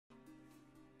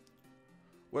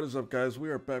What is up, guys? We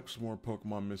are back with some more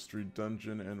Pokemon Mystery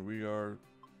Dungeon, and we are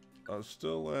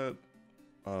still at,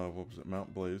 what was it,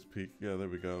 Mount Blaze Peak? Yeah, there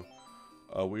we go.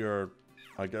 We are,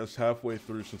 I guess, halfway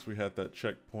through since we had that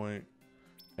checkpoint,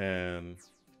 and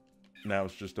now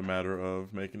it's just a matter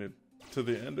of making it to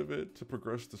the end of it to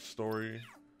progress the story.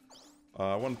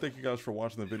 I want to thank you guys for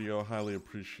watching the video, highly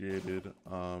appreciated,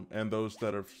 and those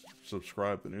that have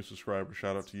subscribed, the new subscribers,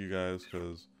 shout out to you guys,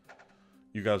 because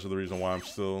you guys are the reason why I'm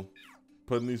still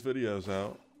putting these videos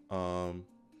out.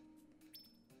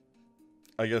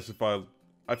 I guess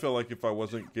I feel like if I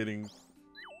wasn't getting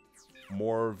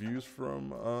more views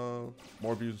from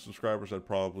more views and subscribers, I'd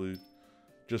probably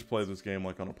just play this game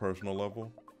like on a personal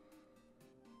level,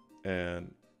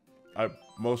 and I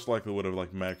most likely would have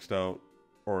like maxed out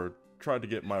or tried to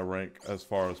get my rank as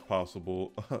far as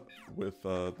possible with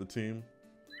the team.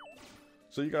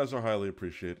 So you guys are highly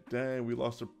appreciated. Dang, we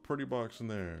lost a pretty box in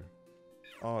there.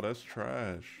 Oh, that's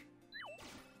trash.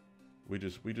 We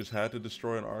just had to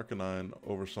destroy an Arcanine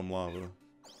over some lava.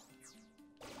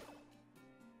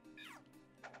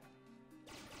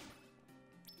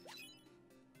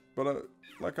 But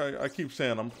like I keep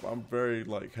saying, I'm very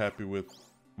like happy with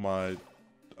my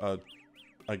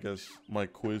I guess my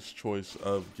quiz choice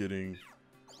of getting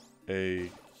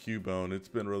a Cubone. It's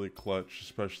been really clutch,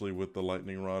 especially with the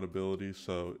Lightning Rod ability.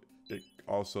 So it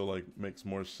also like makes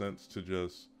more sense to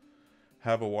just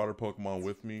have a water Pokemon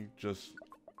with me, just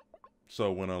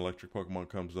so when an electric Pokemon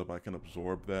comes up, I can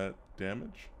absorb that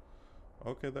damage.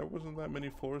 Okay, there wasn't that many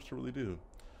floors to really do.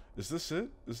 Is this it?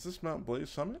 Is this Mount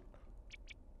Blaze Summit?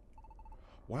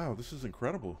 Wow, this is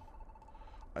incredible.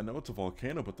 I know it's a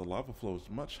volcano, but the lava flow is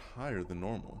much higher than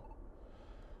normal.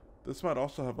 This might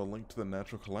also have a link to the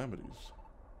natural calamities.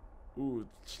 Ooh,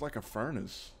 it's like a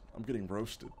furnace. I'm getting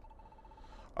roasted.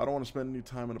 I don't want to spend any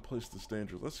time in a place this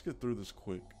dangerous. Let's get through this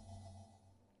quick.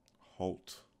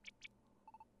 Halt.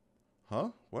 Huh?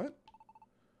 What?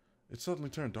 It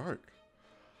suddenly turned dark.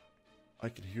 I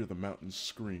can hear the mountain's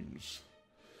screams.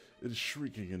 It is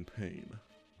shrieking in pain.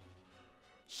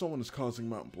 Someone is causing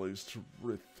Mount Blaze to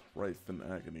writhe in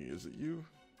agony. Is it you?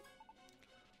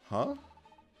 Huh?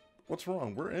 What's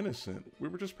wrong? We're innocent. We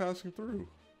were just passing through.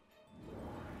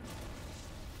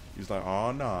 He's like,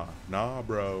 oh, nah,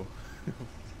 bro.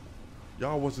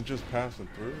 Y'all wasn't just passing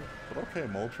through. But okay,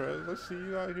 Moltres, let's see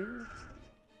you out here.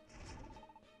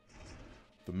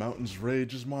 The mountain's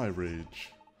rage is my rage.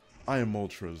 I am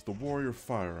Moltres, the warrior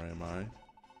fire am I.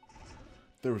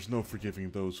 There is no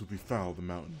forgiving those who befoul the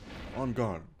mountain. On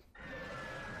guard.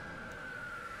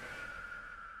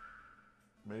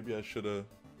 Maybe I should have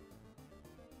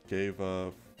gave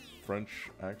a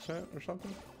French accent or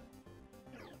something?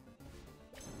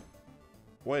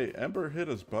 Wait, Ember hit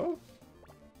us both?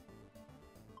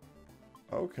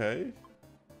 Okay.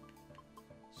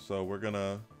 So we're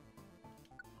gonna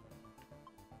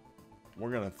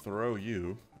throw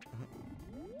you.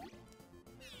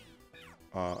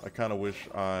 I kind of wish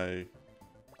I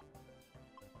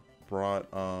brought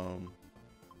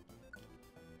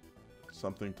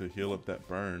something to heal up that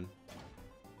burn.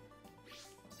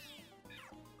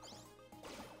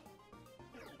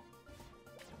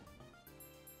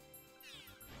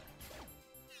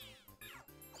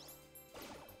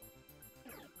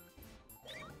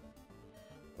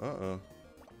 Uh-oh.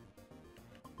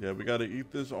 Yeah, we gotta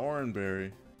eat this orange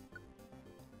berry.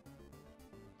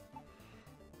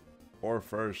 Or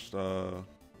first, I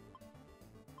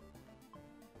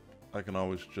can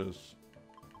always just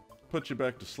put you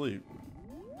back to sleep.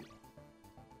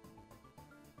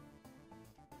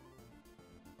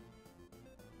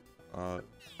 I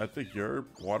think your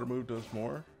water move does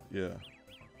more. Yeah.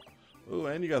 Ooh,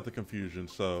 and you got the confusion,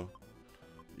 so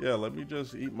yeah, let me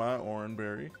just eat my orange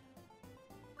berry.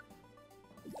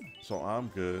 So I'm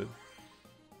good.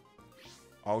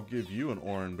 I'll give you an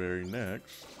orange berry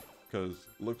next, because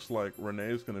looks like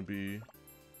Renee's gonna be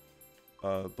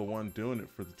the one doing it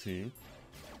for the team.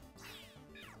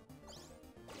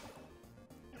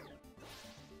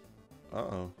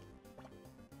 Uh-oh.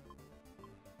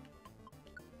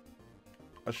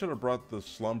 I should have brought the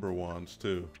slumber wands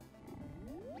too.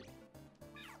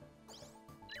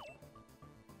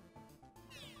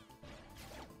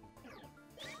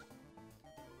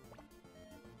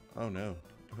 Oh no.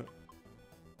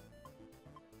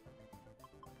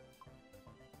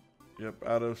 Yep,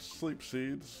 out of sleep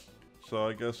seeds. So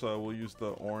I guess we'll use the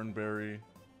orange berry.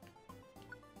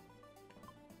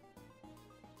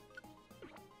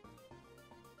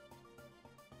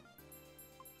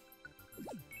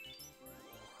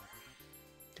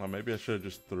 Oh, maybe I should have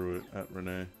just threw it at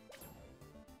Renee.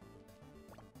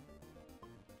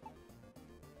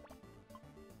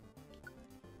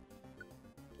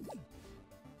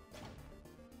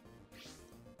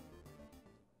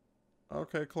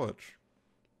 Okay, clutch.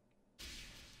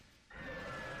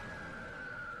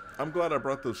 I'm glad I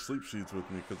brought those sleep sheets with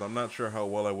me because I'm not sure how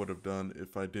well I would have done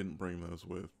if I didn't bring those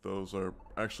with. Those are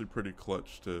actually pretty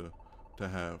clutch to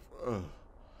have. Ugh.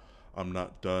 I'm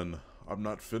not done. I'm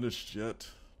not finished yet.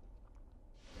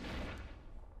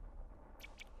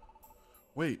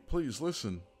 Wait, please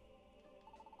listen.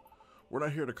 We're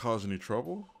not here to cause any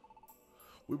trouble.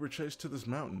 We were chased to this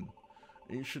mountain.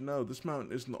 And you should know, this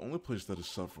mountain isn't the only place that is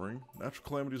suffering. Natural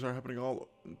calamities are happening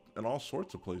in all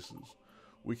sorts of places.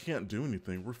 We can't do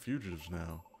anything. We're fugitives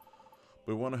now.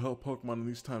 But we want to help Pokemon in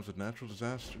these times of natural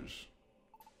disasters.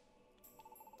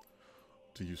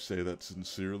 Do you say that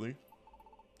sincerely?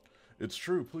 It's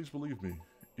true. Please believe me.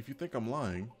 If you think I'm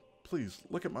lying, please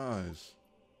look at my eyes.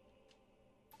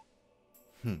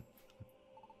 Hmm.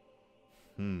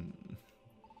 Hmm.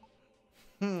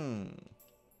 Hmm.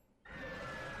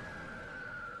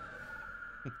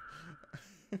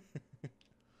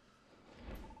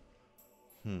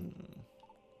 Hmm.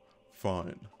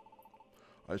 Fine.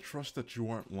 I trust that you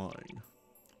aren't lying.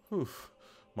 Oof.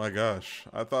 My gosh,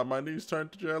 I thought my knees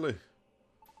turned to jelly.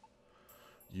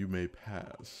 You may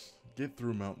pass. Get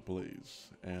through Mount Blaze,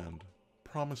 and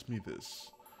promise me this.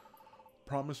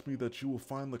 Promise me that you will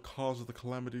find the cause of the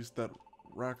calamities that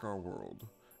rack our world,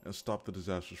 and stop the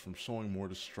disasters from sowing more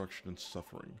destruction and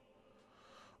suffering.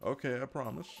 Okay, I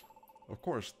promise. Of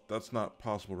course, that's not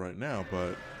possible right now,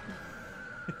 but...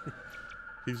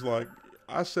 He's like,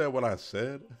 I said what I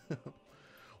said.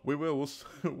 We will.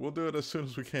 We'll do it as soon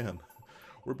as we can.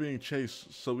 We're being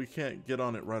chased, so we can't get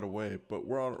on it right away, but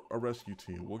we're on a rescue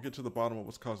team. We'll get to the bottom of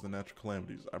what's caused the natural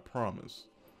calamities. I promise.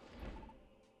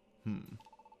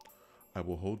 I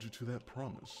will hold you to that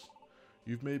promise.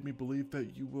 You've made me believe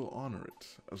that you will honor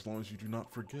it, as long as you do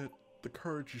not forget the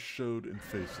courage you showed in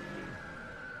facing me.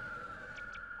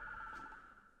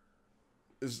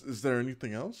 Is there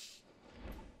anything else?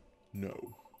 No.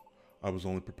 I was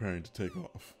only preparing to take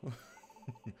off.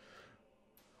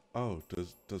 Oh,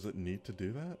 does it need to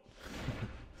do that?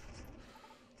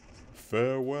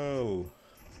 Farewell.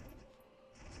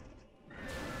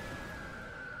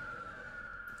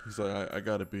 He's like, I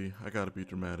gotta be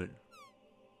dramatic.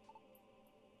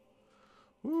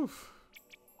 Woof.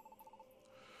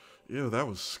 Ew, that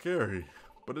was scary.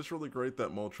 But it's really great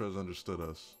that Moltres understood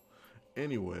us.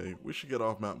 Anyway, we should get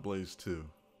off Mount Blaze too.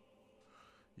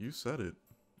 You said it.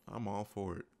 I'm all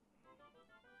for it.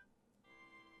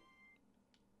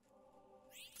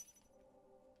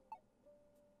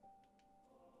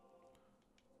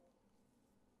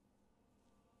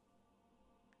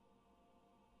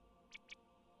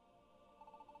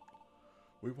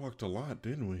 We walked a lot,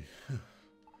 didn't we?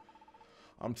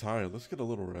 I'm tired. Let's get a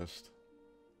little rest.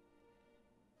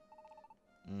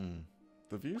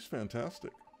 The view's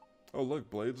fantastic. Oh, look,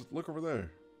 Blades. Look over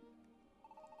there.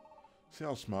 See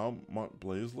how small Mount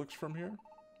Blaze looks from here?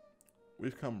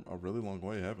 We've come a really long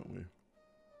way, haven't we?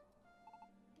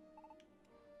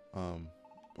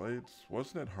 Blades,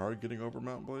 wasn't it hard getting over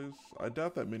Mount Blaze? I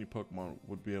doubt that many Pokemon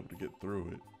would be able to get through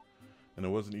it. And it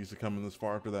wasn't easy coming this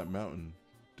far up to that mountain.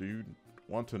 Do you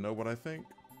want to know what I think?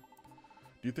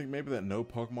 Do you think maybe that no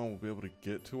Pokemon will be able to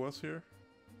get to us here?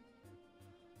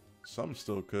 Some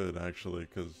still could, actually,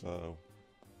 because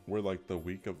we're like the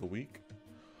week of the week.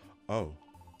 Oh.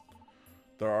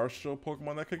 There are still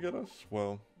Pokemon that could get us?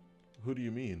 Well, who do you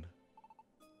mean?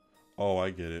 Oh, I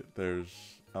get it. There's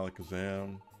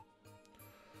Alakazam.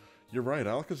 You're right,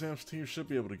 Alakazam's team should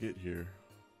be able to get here.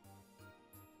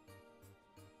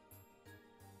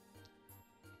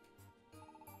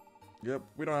 Yep,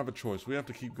 we don't have a choice. We have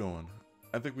to keep going.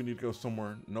 I think we need to go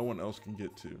somewhere no one else can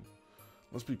get to.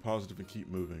 Let's be positive and keep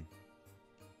moving.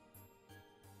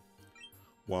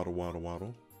 Waddle, waddle,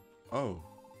 waddle. Oh,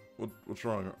 what's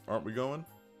wrong? Aren't we going?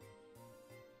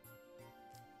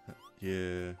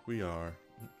 Yeah, we are.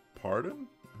 Pardon?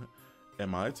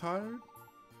 Am I tired?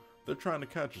 They're trying to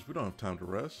catch us. We don't have time to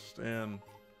rest. And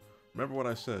remember what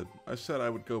I said. I said I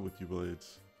would go with you,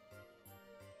 Blades.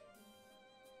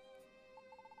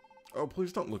 Oh,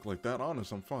 please don't look like that.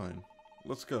 Honest, I'm fine.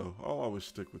 Let's go. I'll always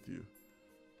stick with you.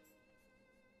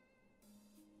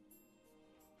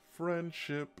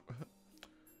 Friendship.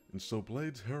 And so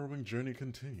Blade's harrowing journey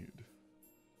continued,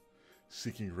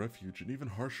 seeking refuge in even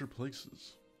harsher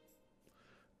places.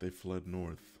 They fled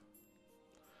north.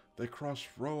 They crossed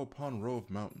row upon row of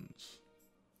mountains,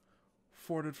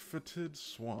 forded fetid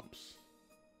swamps,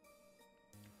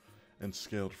 and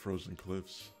scaled frozen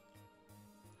cliffs,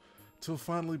 till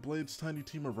finally Blade's tiny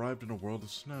team arrived in a world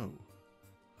of snow,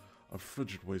 a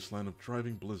frigid wasteland of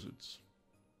driving blizzards.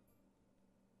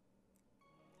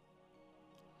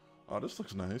 Oh, this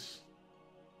looks nice.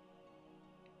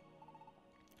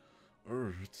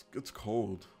 It's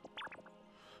cold.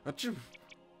 Achoo!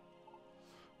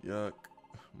 Yuck.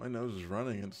 My nose is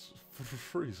running. It's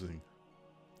freezing.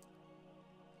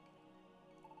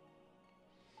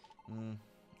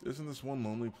 Isn't this one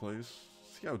lonely place?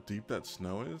 See how deep that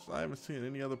snow is? I haven't seen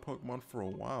any other Pokemon for a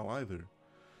while either.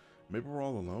 Maybe we're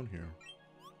all alone here.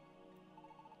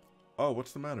 Oh,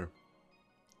 what's the matter?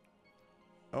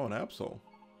 Oh, an Absol.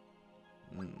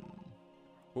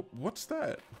 What's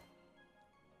that?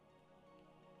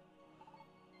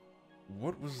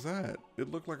 What was that?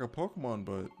 It looked like a Pokemon,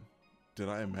 but did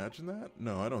I imagine that?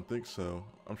 No, I don't think so.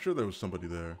 I'm sure there was somebody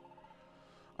there.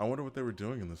 I wonder what they were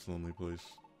doing in this lonely place.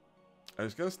 I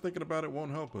just guess thinking about it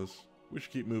won't help us. We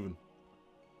should keep moving.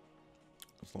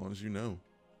 As long as you know.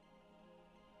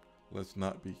 Let's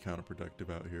not be counterproductive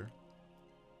out here.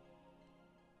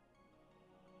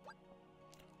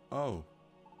 Oh.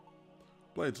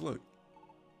 Blades, look.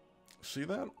 See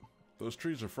that? Those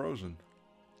trees are frozen.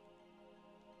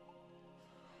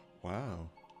 Wow.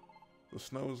 The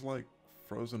snow is like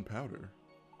frozen powder.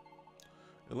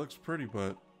 It looks pretty,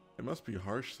 but it must be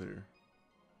harsh there.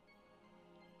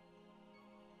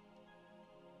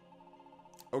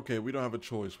 Okay, we don't have a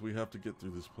choice. We have to get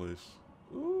through this place.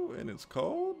 Ooh, and it's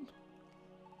cold?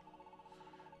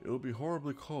 It will be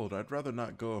horribly cold. I'd rather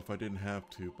not go if I didn't have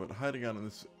to, but hiding out in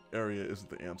this area isn't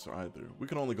the answer either. We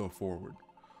can only go forward.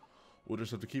 We'll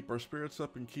just have to keep our spirits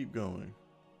up and keep going.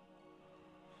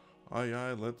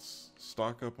 Aye, let's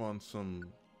stock up on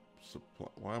some supply.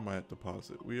 Why am I at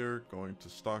deposit? We are going to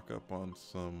stock up on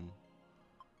some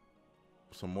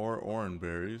more orange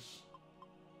berries.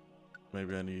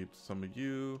 Maybe I need some of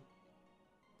you.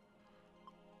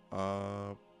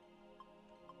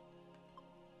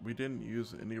 We didn't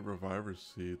use any reviver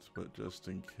seeds, but just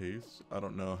in case. I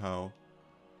don't know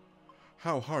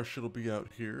how harsh it'll be out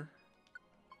here.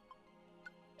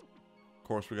 Of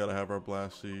course, we gotta have our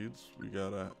blast seeds. We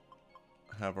gotta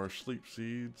have our sleep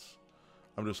seeds.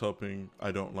 I'm just hoping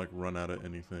I don't like run out of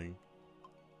anything.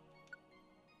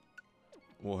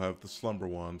 We'll have the slumber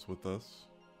wands with us.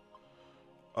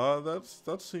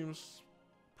 That seems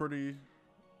pretty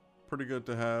good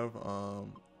to have.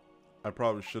 I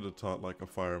probably should have taught like a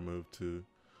fire move to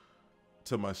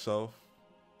myself,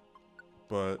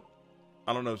 but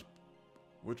I don't know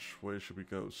which way should we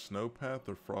go, snow path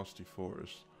or frosty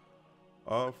forest.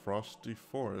 Frosty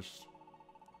forest.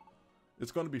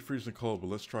 It's going to be freezing cold,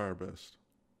 but let's try our best.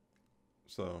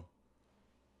 So,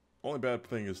 only bad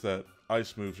thing is that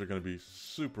ice moves are going to be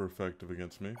super effective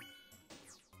against me.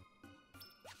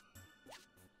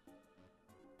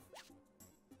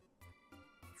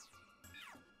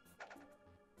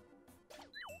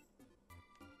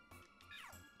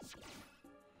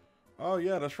 Oh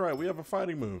yeah, that's right. We have a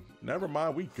fighting move. Never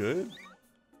mind, we good.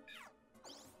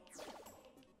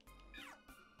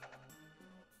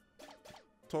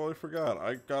 Totally forgot.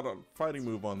 I got a fighting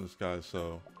move on this guy,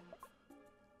 so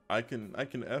I can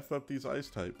F up these ice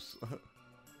types.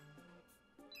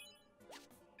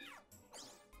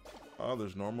 Oh,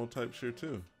 there's normal types here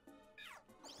too.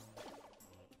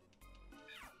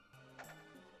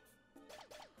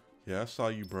 Yeah, I saw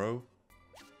you, bro.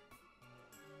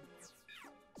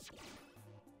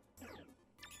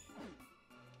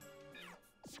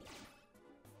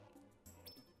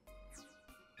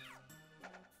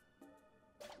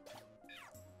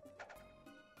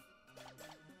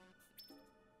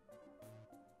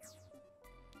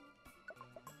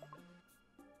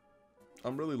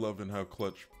 I'm really loving how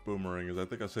clutch Boomerang is. I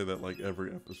think I say that like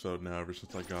every episode now, ever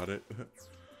since I got it.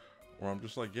 Where I'm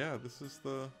just like, yeah, this is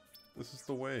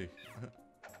the way.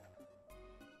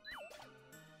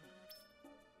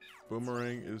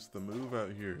 Boomerang is the move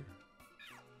out here.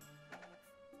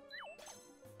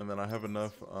 And then I have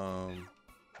enough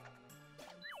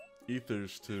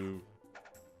ethers to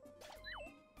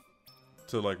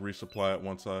like resupply it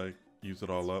once I use it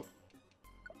all up.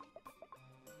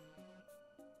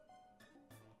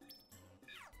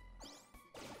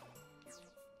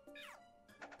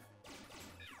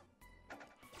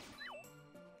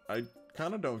 I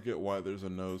kind of don't get why there's a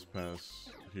nose pass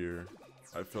here.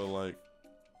 I feel like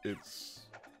it's...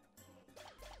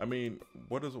 I mean,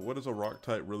 what is a rock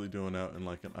type really doing out in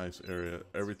like an ice area?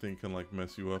 Everything can like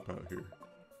mess you up out here.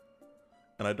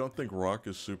 And I don't think rock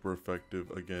is super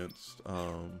effective against...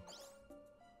 I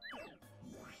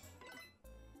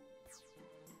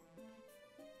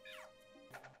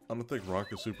don't think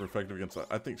rock is super effective against...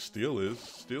 I think steel is.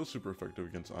 Steel's super effective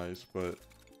against ice, but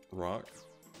rock...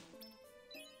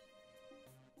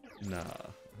 Nah.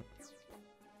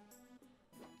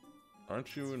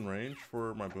 Aren't you in range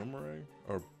for my boomerang?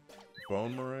 Or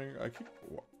bone meringue?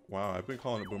 Wow, I've been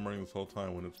calling it boomerang this whole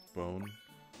time when it's bone.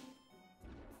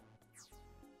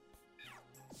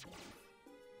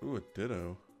 Ooh, a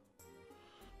ditto.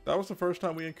 That was the first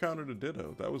time we encountered a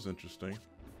ditto. That was interesting.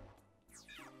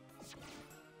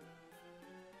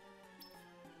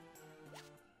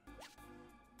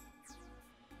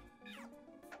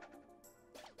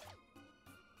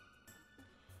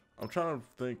 I'm trying to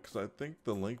think, because I think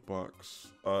the link box,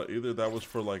 either that was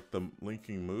for like the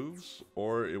linking moves,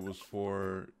 or it was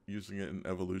for using it in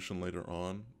evolution later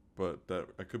on, but that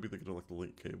I could be thinking of like the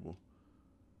link cable.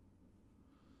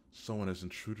 Someone has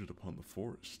intruded upon the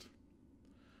forest.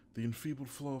 The enfeebled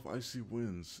flow of icy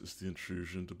winds is the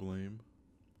intrusion to blame.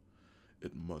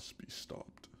 It must be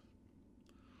stopped.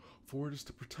 For it is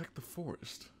to protect the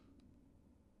forest.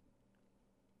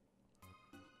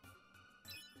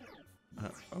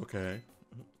 Okay.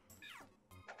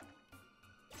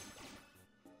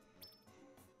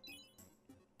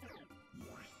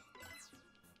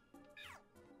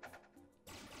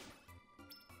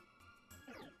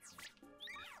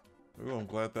 Oh, I'm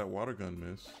glad that water gun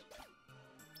missed.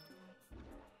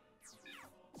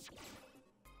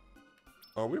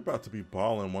 Oh, we're about to be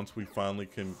balling once we finally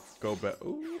can go back.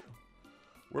 Ooh.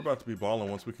 We're about to be balling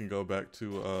once we can go back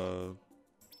to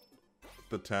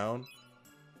the town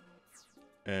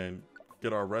and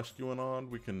get our rescuing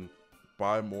on. We can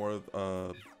buy more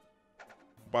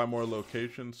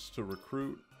locations to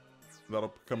recruit.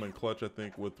 That'll come in clutch, I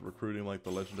think, with recruiting like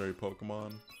the legendary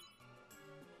Pokemon.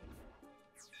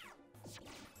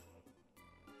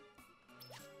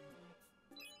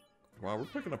 Wow, we're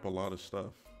picking up a lot of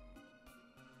stuff.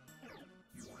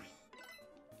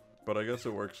 But I guess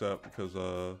it works out because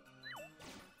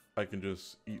I can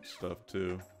just eat stuff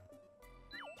too.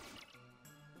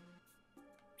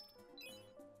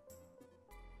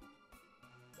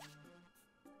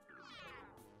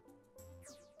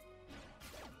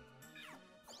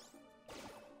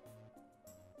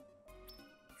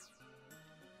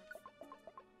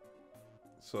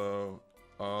 So,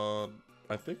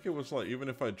 I think it was like, even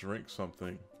if I drink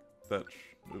something,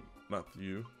 not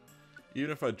you.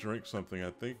 Even if I drink something,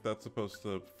 I think that's supposed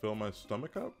to fill my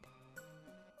stomach up?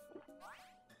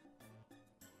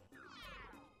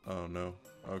 Oh no.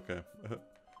 Okay.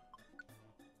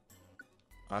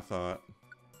 I thought.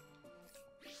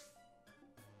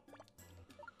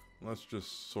 Let's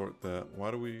just sort that.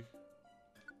 Why do we...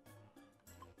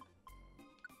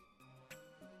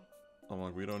 I'm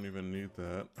like, we don't even need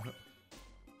that.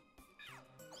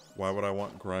 Why would I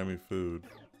want grimy food?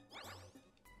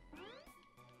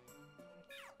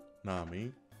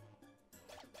 Nami.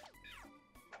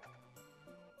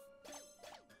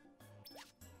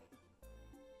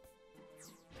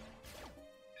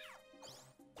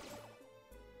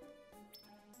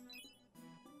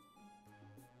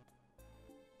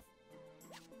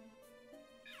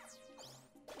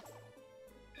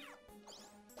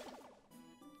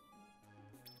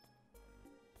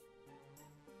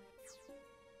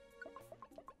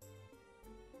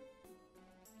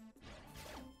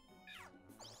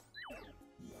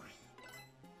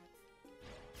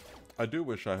 I do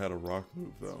wish I had a rock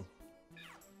move, though.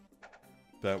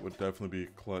 That would definitely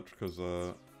be clutch, because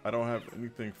I don't have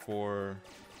anything for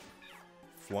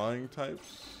flying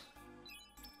types.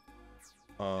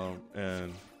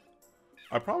 And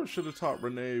I probably should have taught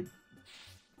Renee...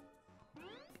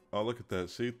 Oh, look at that.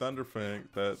 See, Thunderfang,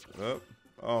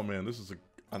 oh man, this is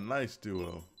a nice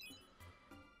duo.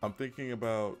 I'm thinking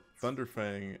about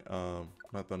Thunderfang,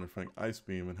 not Thunderfang, Ice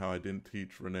Beam, and how I didn't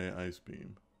teach Renee Ice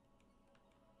Beam.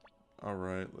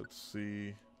 Alright, let's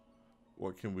see.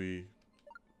 What can we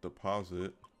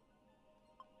deposit?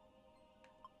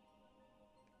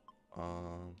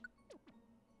 I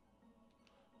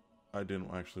didn't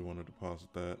actually want to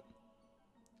deposit that.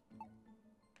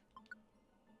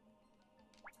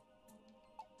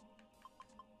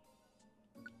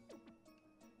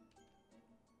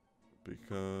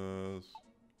 Because...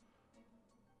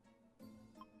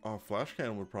 Oh, Flash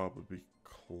Cannon would probably be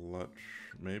clutch,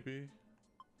 maybe?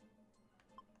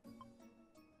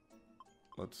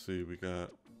 Let's see, we got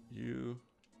you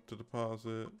to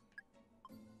deposit.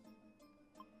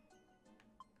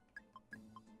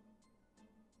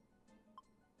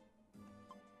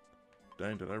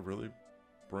 Dang, did I really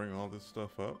bring all this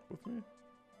stuff up with me?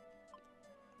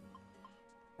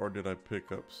 Or did I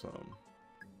pick up some?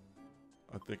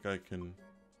 I think I can...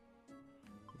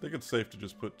 I think it's safe to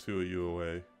just put 2 of you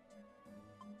away.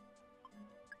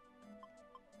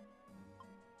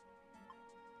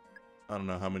 I don't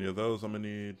know how many of those I'm gonna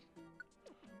need,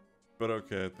 but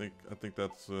okay. I think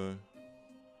that's a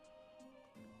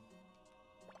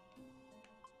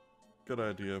good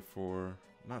idea for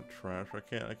not trash. I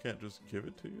can't just give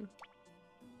it to you.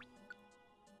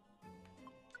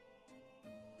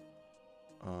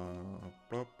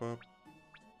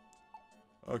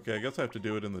 Okay, I guess I have to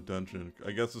do it in the dungeon.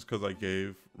 I guess it's because I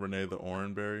gave Renee the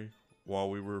orange berry while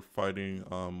we were fighting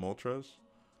Moltres.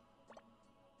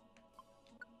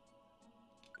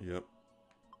 Yep.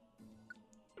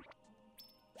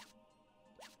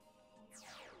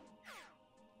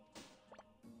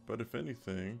 But if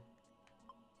anything,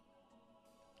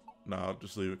 nah, I'll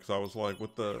just leave it because I was like,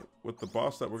 with the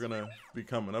boss that we're gonna be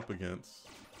coming up against,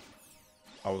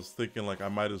 I was thinking like I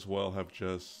might as well have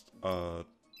just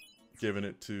given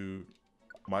it to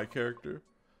my character,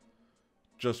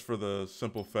 just for the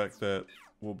simple fact that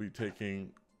we'll be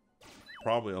taking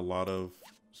probably a lot of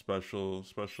special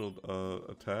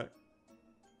attack.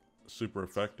 Super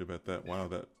effective at that. Wow,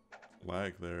 that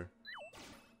lag there.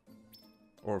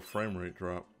 Or frame rate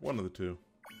drop. One of the two.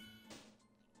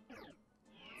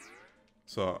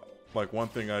 So, like, one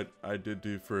thing I did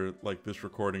do for, like, this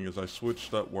recording is I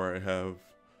switched up where I have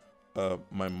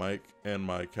my mic and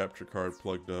my capture card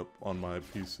plugged up on my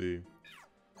PC.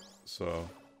 So,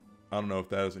 I don't know if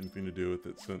that has anything to do with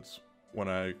it, since when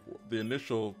the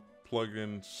initial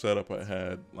plug-in setup I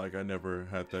had, like, I never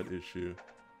had that issue.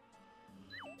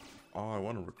 Oh, I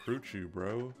want to recruit you,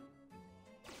 bro.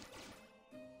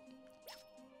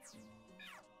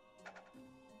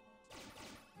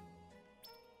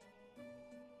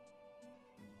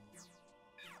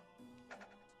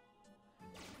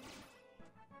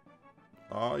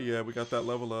 Oh yeah, we got that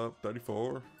level up,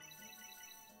 34.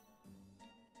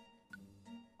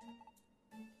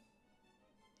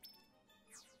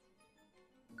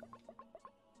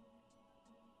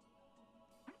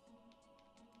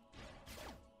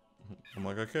 I'm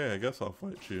like, okay, I guess I'll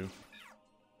fight you.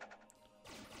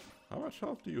 How much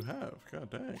health do you have? God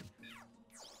dang.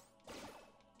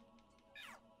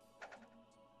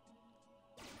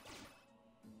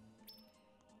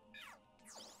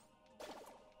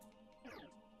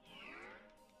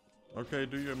 Okay,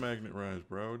 do your magnet rise,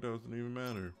 bro. It doesn't even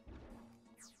matter.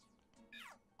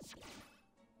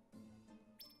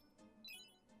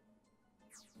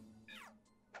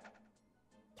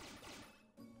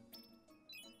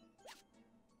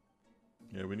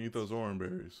 Yeah, we need those orange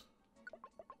berries.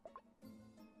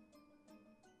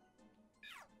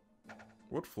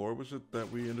 What floor was it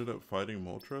that we ended up fighting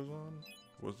Moltres on?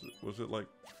 Was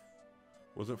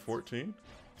it 14?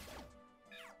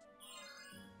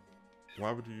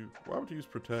 Why would you use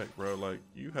protect, bro? Like,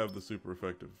 you have the super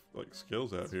effective like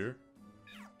skills out here.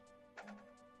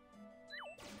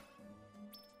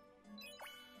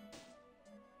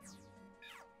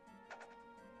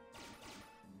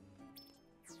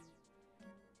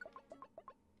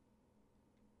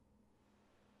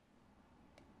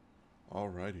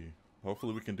 Alrighty.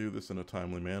 Hopefully we can do this in a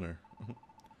timely manner.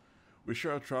 We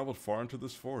sure have traveled far into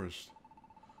this forest.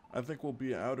 I think we'll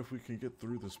be out if we can get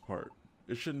through this part.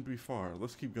 It shouldn't be far.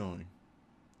 Let's keep going.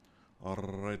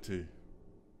 Alrighty.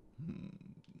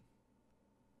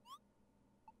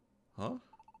 Huh?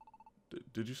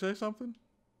 Did you say something?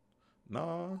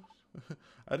 Nah.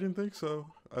 I didn't think so.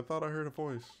 I thought I heard a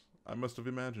voice. I must have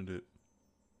imagined it.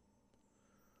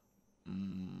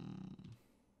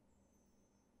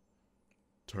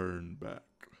 Turn back.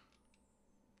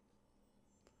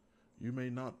 You may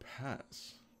not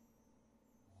pass.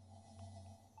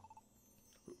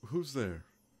 Who's there?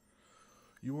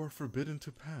 You are forbidden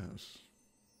to pass.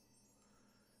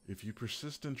 If you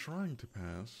persist in trying to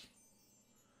pass,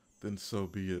 then so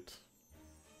be it.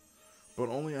 But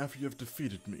only after you have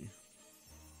defeated me.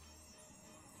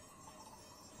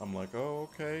 I'm like, oh,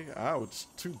 okay. Ow, it's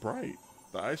too bright.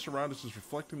 The ice around us is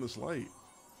reflecting this light.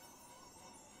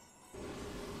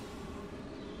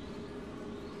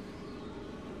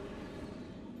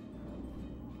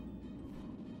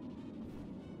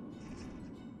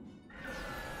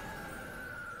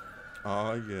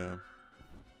 Ah, yeah.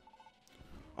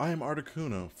 I am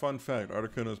Articuno. Fun fact,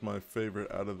 Articuno is my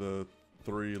favorite out of the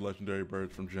 3 legendary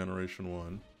birds from Generation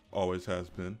 1. Always has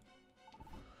been.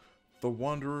 The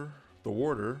Wanderer, the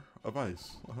Warder of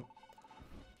Ice.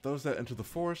 Those that enter the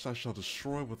forest I shall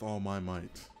destroy with all my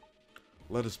might.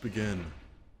 Let us begin.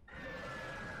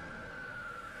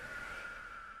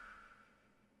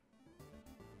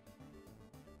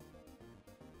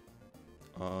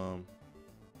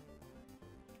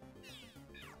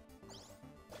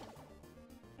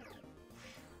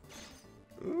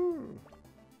 Ooh.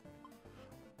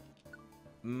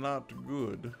 Not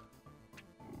good.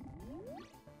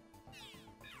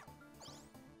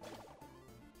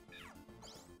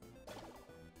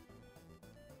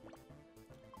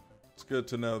 It's good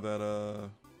to know that,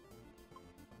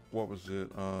 what was it?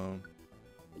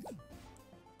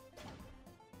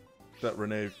 That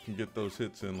Renee can get those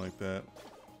hits in like that.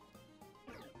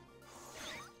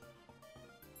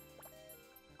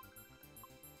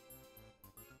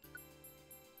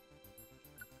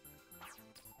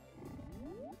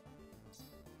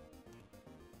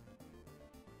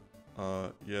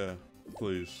 Yeah,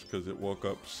 please, because it woke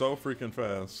up so freaking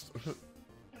fast.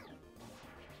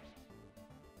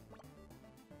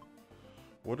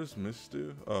 What does Mist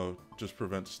do? Oh, just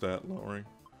prevent stat lowering.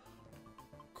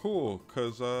 Cool,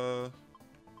 because,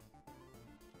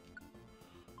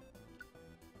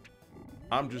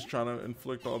 I'm just trying to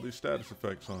inflict all these status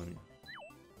effects on you.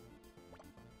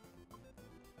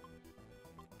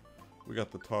 We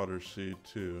got the Totter Seed,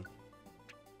 too.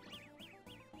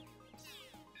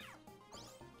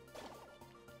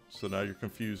 So now you're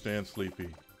confused and sleepy.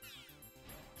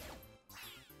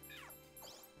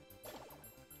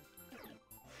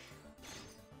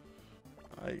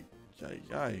 Ay, ay,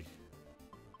 ay.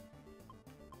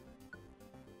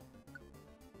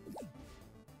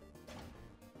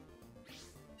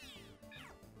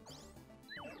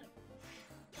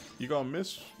 You gonna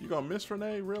miss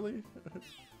Renee, really?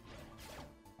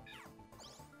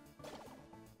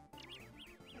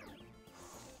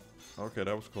 Okay,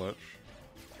 that was clutch.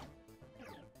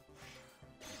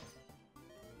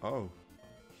 Oh,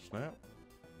 snap.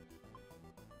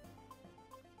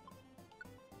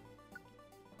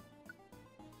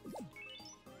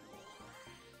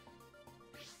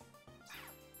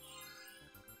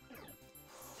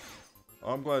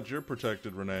 Oh, I'm glad you're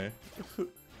protected, Renee.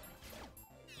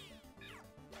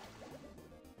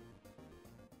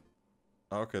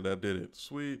 Okay, that did it.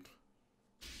 Sweet.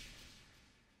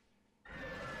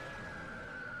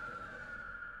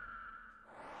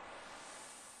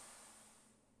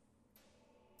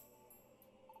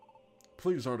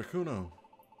 Please, Articuno.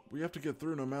 We have to get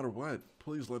through no matter what.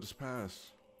 Please let us pass.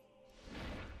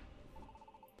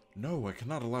 No, I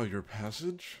cannot allow your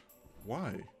passage.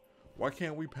 Why? Why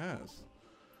can't we pass?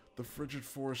 The frigid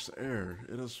forest air,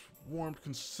 it has warmed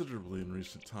considerably in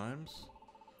recent times.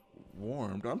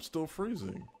 Warmed? I'm still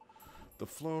freezing. The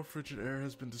flow of frigid air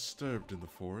has been disturbed in the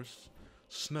forest.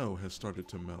 Snow has started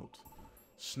to melt.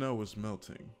 Snow is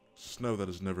melting. Snow that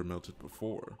has never melted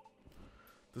before.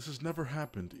 This has never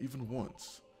happened, even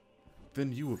once.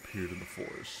 Then you appeared in the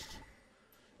forest.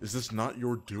 Is this not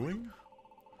your doing?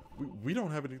 We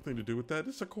don't have anything to do with that.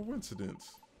 It's a coincidence.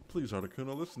 Please,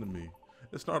 Articuno, listen to me.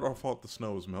 It's not our fault the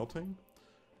snow is melting.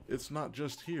 It's not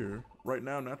just here. Right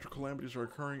now, natural calamities are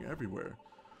occurring everywhere.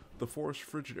 The forest's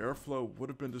frigid airflow would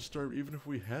have been disturbed even if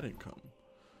we hadn't come.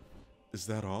 Is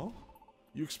that all?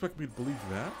 You expect me to believe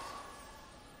that?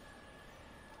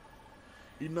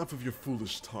 Enough of your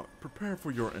foolish talk. Prepare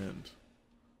for your end.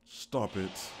 Stop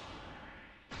it.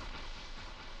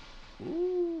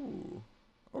 Ooh.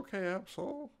 Okay,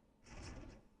 Absol.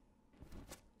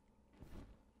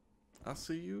 I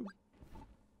see you.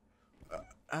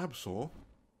 Absol.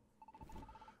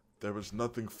 There is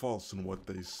nothing false in what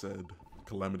they said.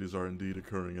 Calamities are indeed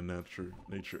occurring in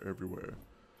nature everywhere.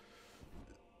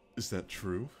 Is that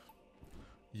true?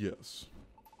 Yes.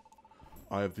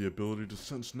 I have the ability to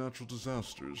sense natural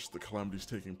disasters. The calamities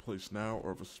taking place now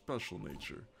are of a special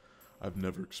nature. I've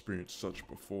never experienced such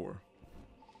before.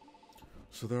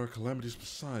 So there are calamities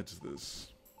besides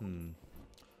this.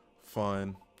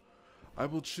 Fine. I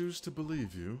will choose to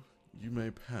believe you. You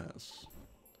may pass.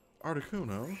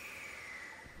 Articuno.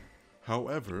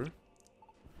 However,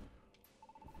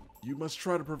 you must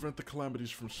try to prevent the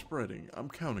calamities from spreading. I'm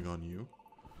counting on you.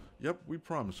 Yep, we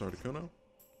promise, Articuno.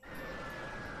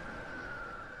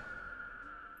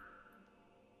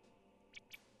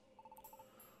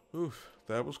 Oof,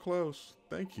 that was close.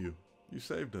 Thank you. You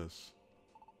saved us.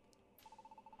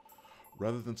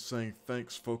 Rather than saying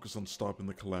thanks, focus on stopping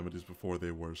the calamities before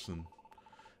they worsen.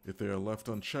 If they are left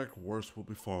unchecked, worse will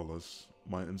befall us.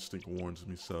 My instinct warns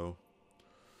me so.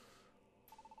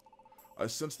 I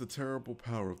sense the terrible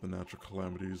power of the natural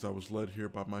calamities. I was led here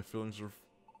by my feelings of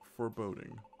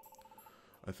foreboding.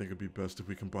 I think it'd be best if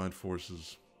we combined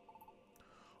forces.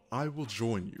 I will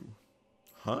join you.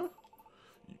 Huh?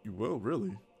 You will,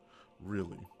 really?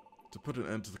 Really. To put an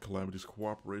end to the calamities,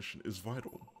 cooperation is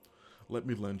vital. Let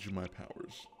me lend you my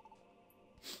powers.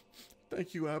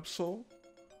 Thank you, Absol.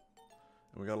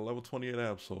 And we got a level 28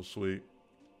 Absol, sweet.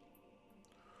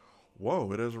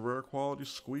 Whoa, it has a rare quality,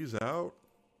 squeeze out.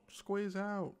 Squeeze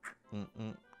out.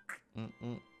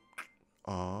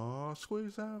 Aw,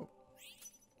 squeeze out.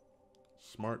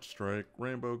 Smart strike,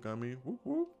 rainbow gummy, whoop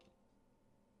whoop.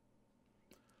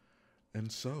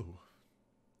 And so,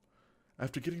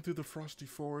 after getting through the frosty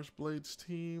forest, Blade's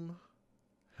team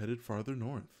headed farther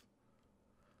north.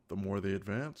 The more they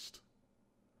advanced,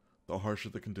 the harsher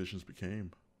the conditions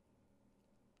became.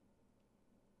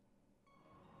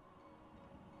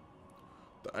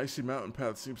 The icy mountain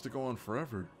path seems to go on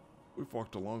forever. We've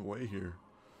walked a long way here.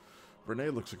 Renee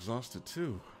looks exhausted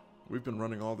too. We've been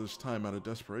running all this time out of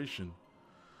desperation.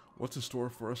 What's in store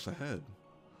for us ahead?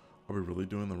 Are we really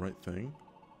doing the right thing?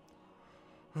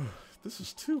 This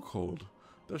is too cold.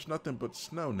 There's nothing but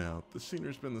snow now. The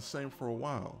scenery's been the same for a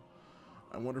while.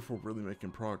 I wonder if we're really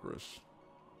making progress.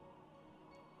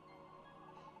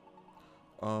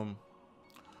 I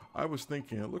was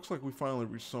thinking, it looks like we finally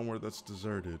reached somewhere that's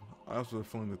deserted. I also have a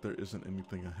feeling that there isn't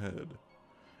anything ahead.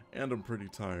 And I'm pretty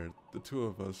tired. The two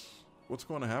of us, what's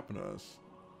going to happen to us?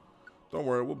 Don't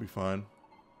worry, we'll be fine.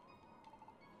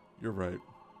 You're right.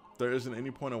 There isn't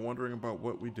any point in wondering about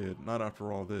what we did, not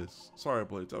after all this. Sorry,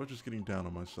 Bladez, I was just getting down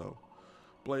on myself.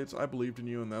 Bladez, I believed in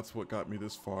you and that's what got me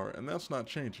this far, and that's not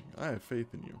changing. I have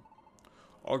faith in you.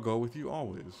 I'll go with you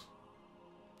always.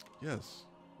 Yes,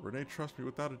 Renee trusts me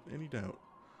without any doubt.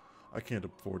 I can't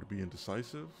afford to be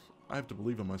indecisive. I have to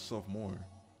believe in myself more.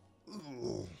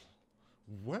 Ugh.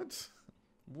 What?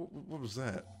 What was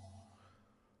that?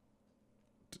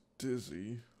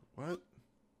 Dizzy. What?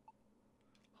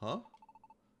 Huh?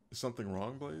 Is something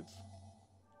wrong, Bladez?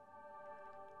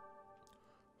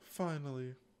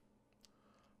 Finally.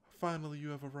 Finally, you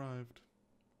have arrived.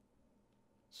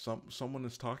 Someone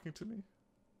is talking to me?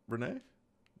 Renee?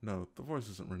 No, the voice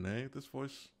isn't Renee. This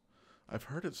voice, I've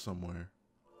heard it somewhere.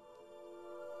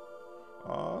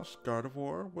 Ah,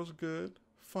 Gardevoir was good.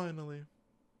 Finally.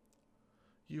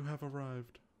 You have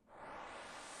arrived.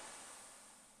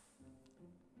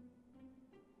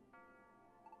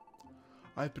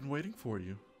 I've been waiting for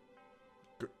you.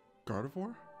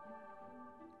 Gardevoir?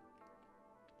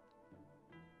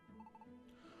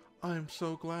 I am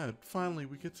so glad. Finally,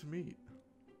 we get to meet.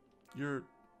 You're...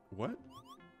 what?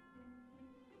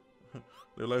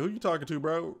 They're like, who you talking to,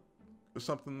 bro? Is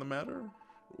something the matter?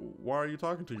 Why are you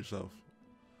talking to yourself?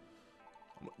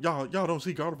 Y'all don't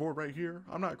see Gardevoir right here?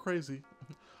 I'm not crazy.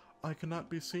 I cannot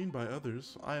be seen by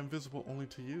others. I am visible only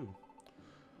to you.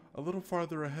 A little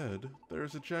farther ahead, there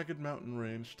is a jagged mountain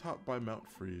range topped by Mount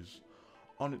Freeze.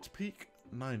 On its peak,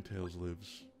 Ninetales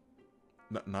lives.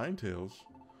 Ninetales?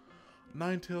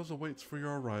 Ninetales awaits for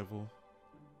your arrival.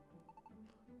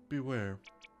 Beware.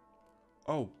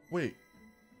 Oh, wait.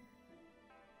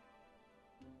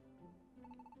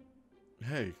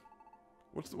 Hey,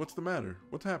 what's the matter?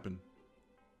 What's happened?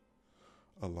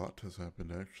 A lot has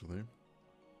happened, actually.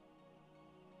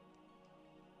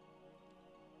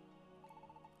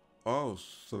 Oh,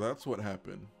 so that's what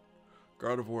happened.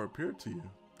 Gardevoir appeared to you.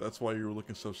 That's why you were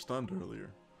looking so stunned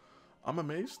earlier. I'm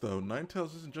amazed, though.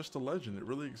 Ninetales isn't just a legend. It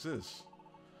really exists.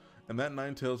 And that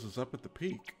Ninetales is up at the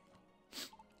peak.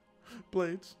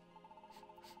 Bladez,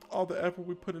 all the effort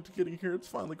we put into getting here, it's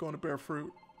finally going to bear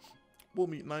fruit. We'll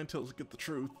meet Ninetales and get the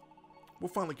truth. We'll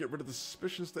finally get rid of the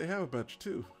suspicions they have about you,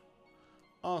 too.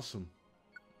 Awesome.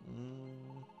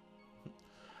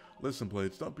 Listen,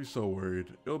 Bladez, don't be so worried.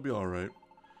 It'll be alright.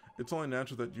 It's only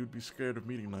natural that you'd be scared of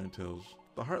meeting Ninetales.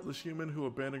 The heartless human who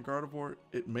abandoned Gardevoir,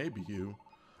 it may be you.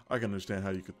 I can understand how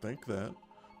you could think that.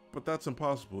 But that's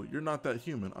impossible. You're not that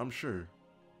human, I'm sure.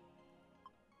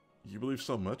 You believe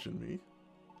so much in me?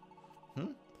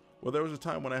 Well, there was a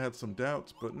time when I had some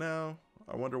doubts, but now,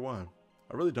 I wonder why.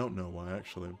 I really don't know why,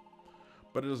 actually.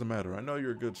 But it doesn't matter. I know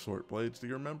you're a good sort, Bladez. Do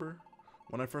you remember?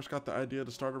 When I first got the idea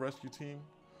to start a rescue team,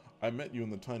 I met you in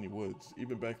the tiny woods.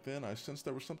 Even back then, I sensed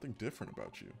there was something different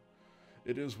about you.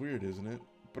 It is weird, isn't it?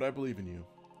 But I believe in you.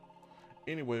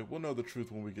 Anyway, we'll know the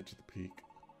truth when we get to the peak.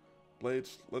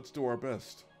 Bladez, let's do our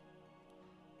best.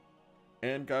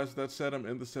 And guys, with that said, I'm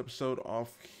ending this episode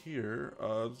off here.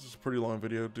 This is a pretty long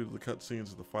video due to the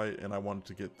cutscenes of the fight, and I wanted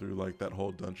to get through like that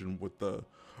whole dungeon with the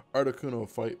Articuno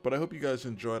fight. But I hope you guys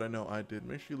enjoyed. I know I did.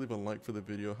 Make sure you leave a like for the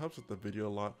video. It helps with the video a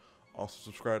lot. Also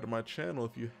subscribe to my channel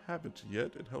if you haven't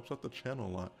yet. It helps out the channel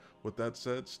a lot. With that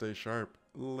said, stay sharp.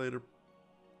 Later.